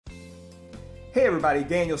Hey everybody,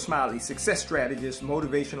 Daniel Smiley, success strategist,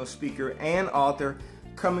 motivational speaker, and author,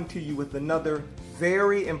 coming to you with another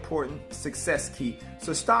very important success key.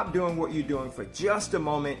 So stop doing what you're doing for just a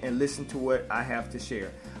moment and listen to what I have to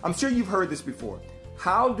share. I'm sure you've heard this before.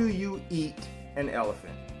 How do you eat an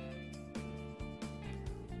elephant?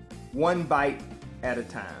 One bite at a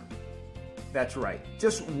time. That's right,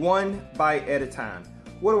 just one bite at a time.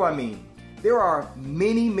 What do I mean? There are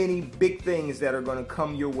many big things that are going to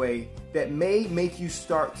come your way that may make you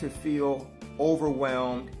start to feel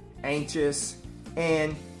overwhelmed, anxious,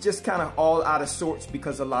 and just kind of all out of sorts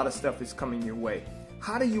because a lot of stuff is coming your way.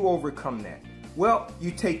 How do you overcome that? Well, you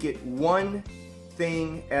take it one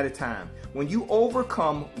thing at a time. When you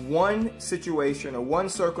overcome one situation or one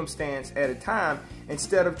circumstance at a time,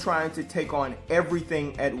 instead of trying to take on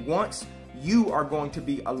everything at once, you are going to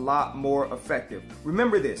be a lot more effective.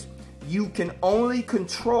 Remember this, you can only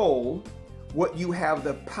control what you have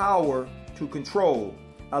the power to control.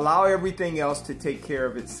 Allow everything else to take care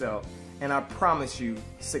of itself, and I promise you,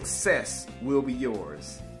 success will be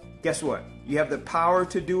yours. Guess what? You have the power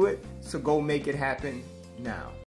to do it, so go make it happen now.